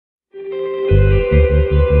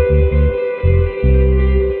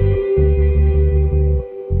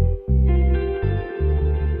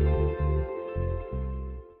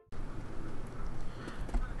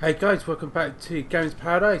Hey guys, welcome back to Games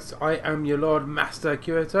Paradise. I am your Lord Master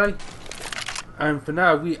Curate, and for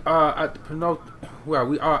now we are at the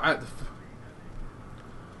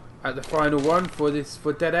at the final one for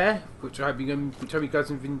Dead Air, which I hope you guys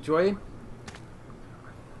have been enjoying.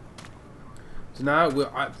 So now we're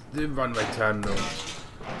at the runway terminal.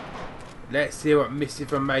 Let's see what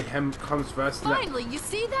Mischief and Mayhem comes first. Finally, you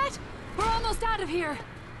see that? We're almost out of here.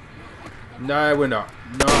 No, we're not.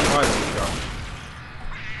 No, I think not.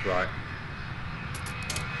 Right.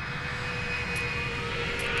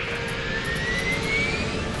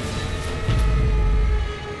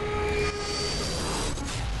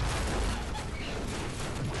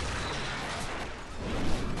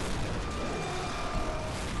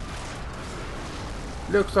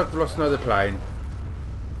 Looks like we've lost another plane,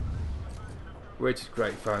 which is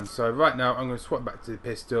great fun. So right now I'm going to swap back to the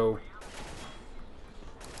pistol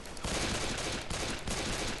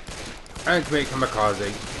and commit kamikaze.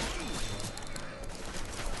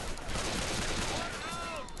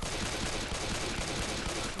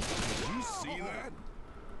 Did you see that?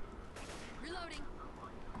 Reloading.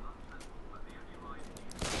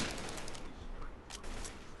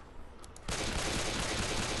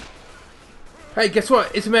 Hey, guess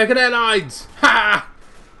what? It's American Airlines! Ha!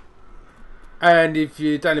 And if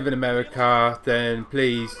you don't live in America, then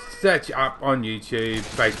please search it up on YouTube,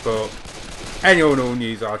 Facebook, and all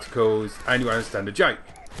news articles, and you'll understand the joke.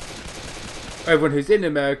 Everyone who's in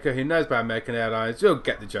America who knows about American Airlines will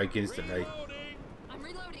get the joke instantly. I'm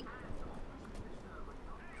reloading.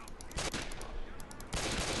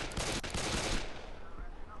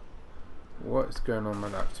 What's going on my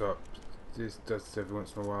laptop? This does this every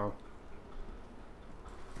once in a while.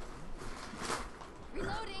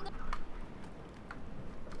 Reloading.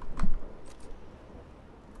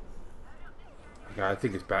 Okay, I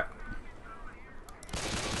think it's back.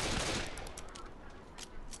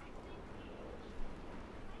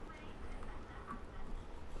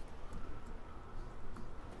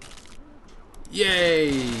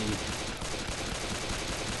 Yay!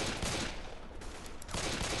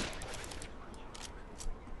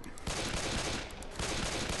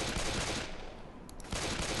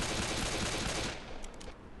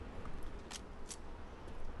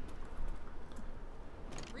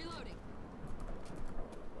 Reloading.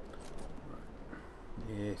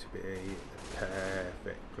 Here to be the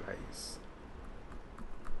perfect place.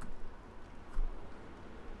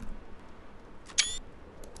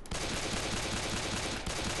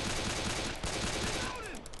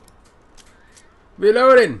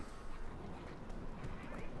 Reloading!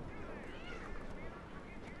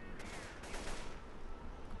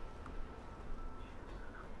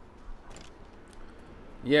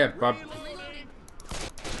 Yeah, bub. Reloading.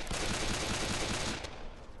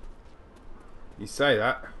 You say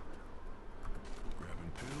that.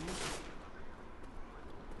 Grabbing pills?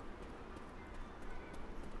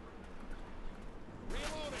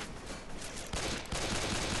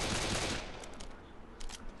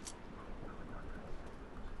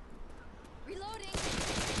 Reloading.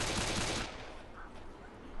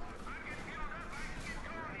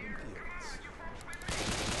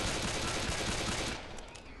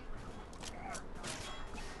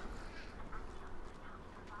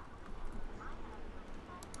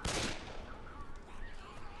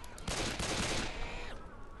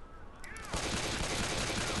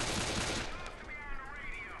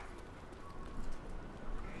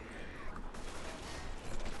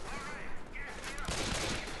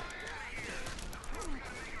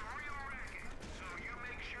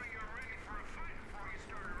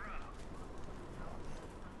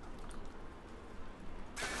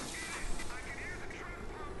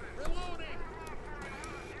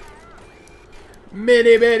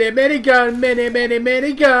 Mini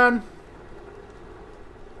gun.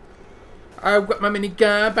 I've got my mini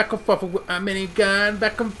gun back and forth. I've got my mini gun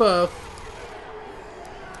back and forth.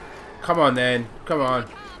 Come on then, come on.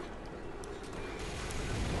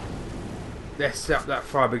 Let's set up that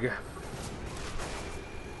fibre.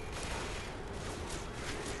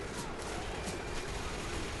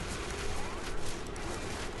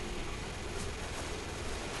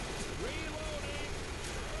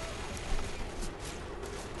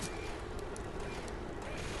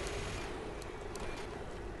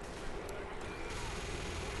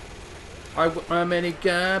 I whip my mini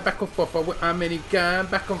gun back and forth. I whip my mini gun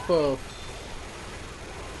back and forth.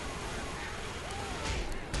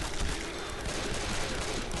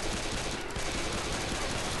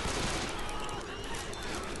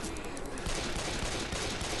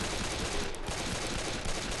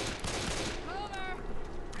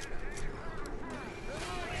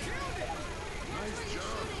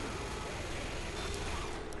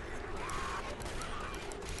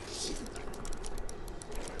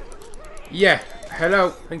 Yeah.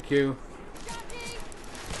 Hello. Thank you.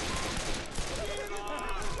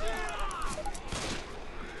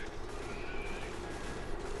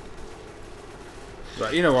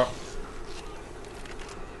 Right, you know what?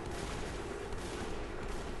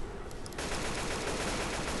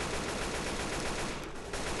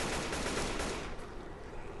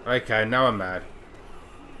 Okay, now I'm mad.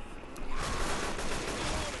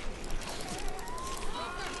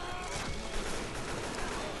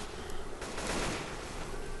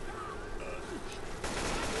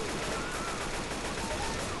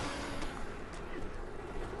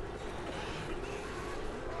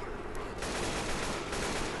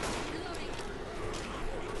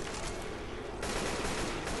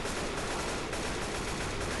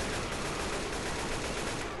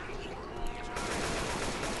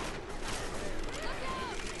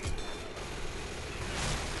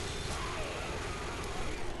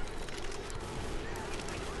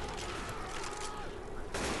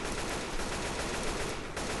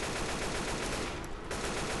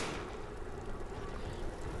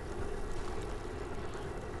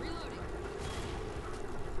 Reloading.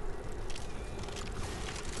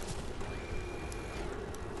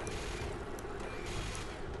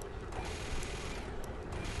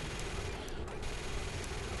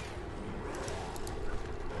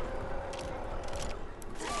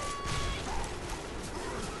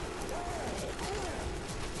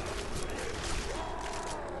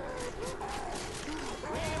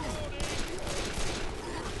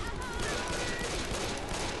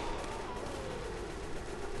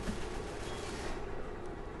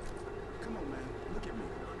 Come on, man. Look at me.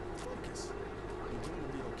 Focus. You're going to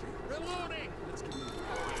be okay. Reloading! Let's get moving.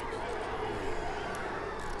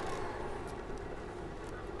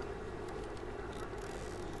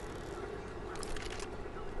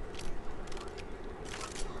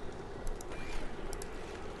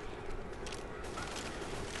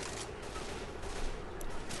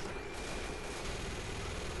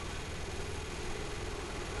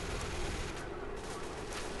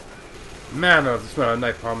 Man, I smell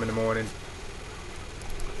like napalm in the morning.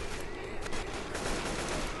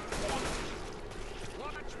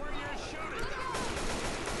 Watch where you're shooting!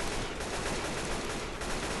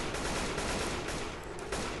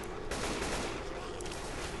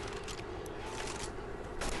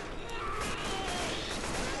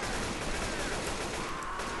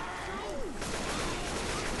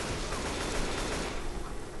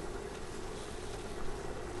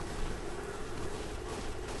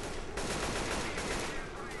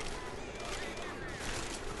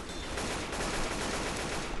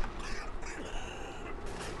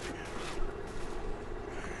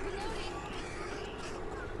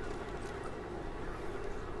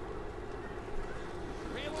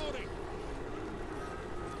 Reloading!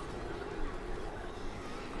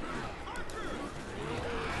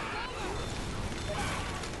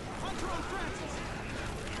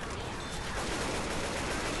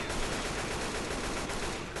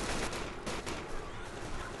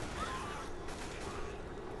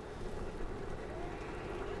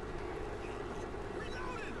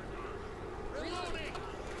 Reloading!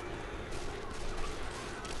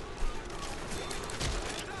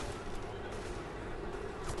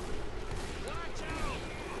 Watch out!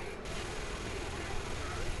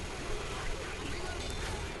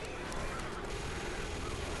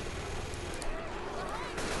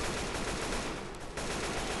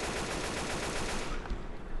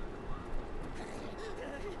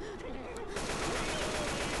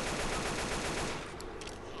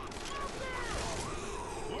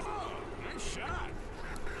 Whoa! Nice shot!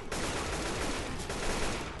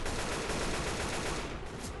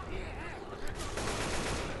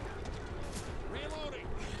 Reloading!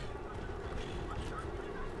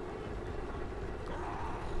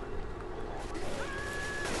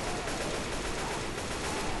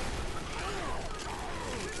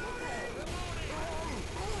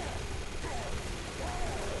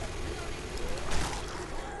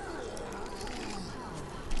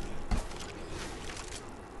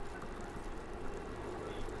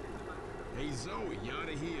 Hey Zoe, you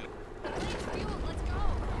oughta heal. Plane's fueled. Let's go.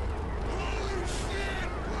 Holy shit!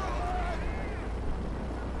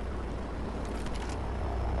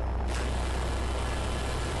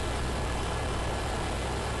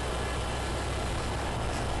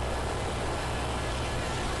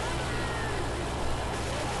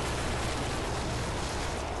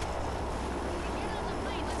 Get on the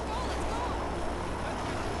plane. Let's go.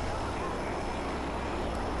 Let's go.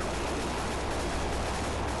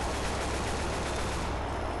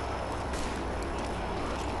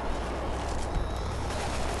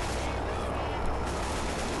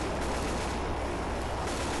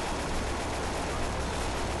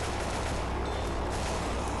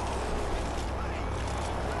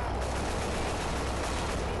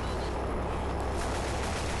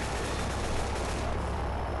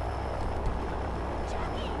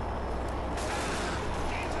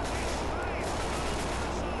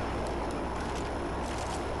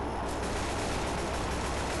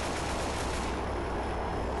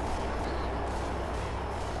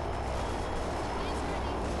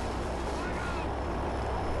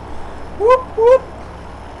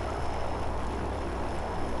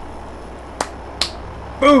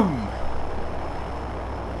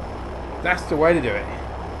 That's the way to do it.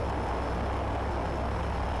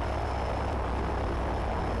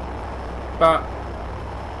 But,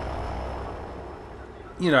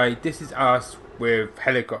 you know, this is us with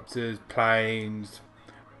helicopters, planes,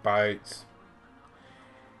 boats.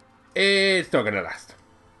 It's not going to last.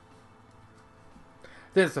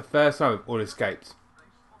 This is the first time we've all escaped.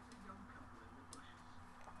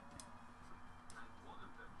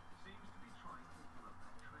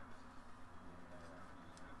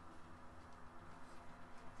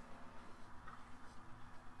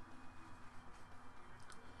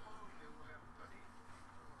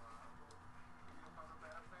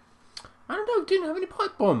 I don't know, didn't have any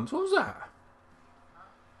pipe bombs. What was that?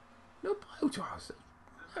 No biogas.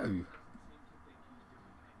 No.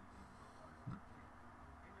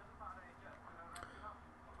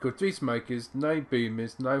 Got 3 smokers, no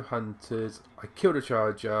boomers, no hunters. I killed a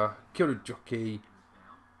charger, killed a jockey.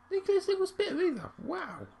 Nicholas it was bitter either.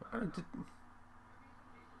 Wow.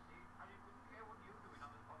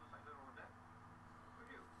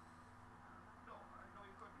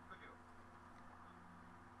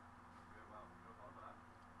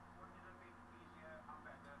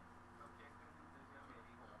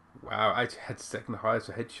 Wow, I had second highest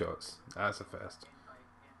for headshots. That's a first.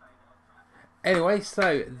 Anyway,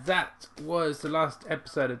 so that was the last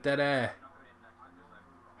episode of Dead Air.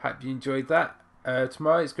 Hope you enjoyed that.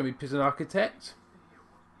 Tomorrow it's going to be Prison Architect.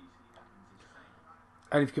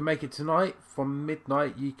 And if you can make it tonight from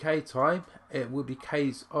midnight UK time, it will be a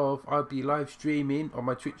case of I'll be live streaming on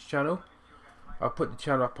my Twitch channel. I'll put the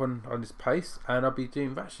channel up on this post, and I'll be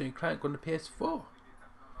doing Ratchet and Clank on the PS4. So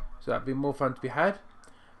that'll be more fun to be had.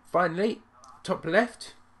 Finally, top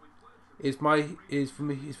left is for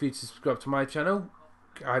you to subscribe to my channel.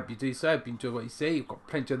 I hope you do so. I hope you enjoy what you see. I've got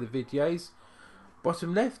plenty of other videos.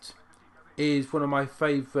 Bottom left is one of my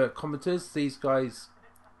favourite commenters. These guys,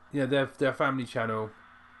 you know, they're a family channel,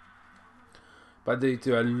 but they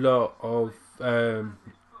do a lot of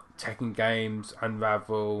Tekken games,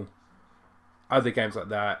 Unravel, other games like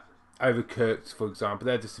that. Overcooked, for example.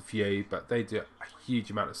 They're just a few, but they do a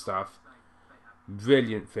huge amount of stuff.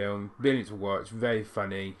 Brilliant film, brilliant to watch, very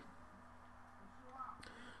funny.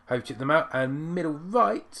 Hope you check them out. And middle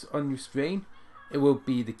right on your screen, it will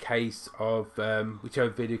be the case of whichever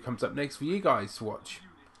video comes up next for you guys to watch.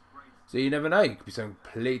 So you never know, it could be something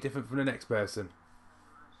completely different from the next person.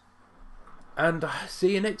 And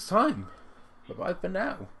see you next time. Bye bye for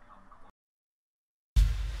now.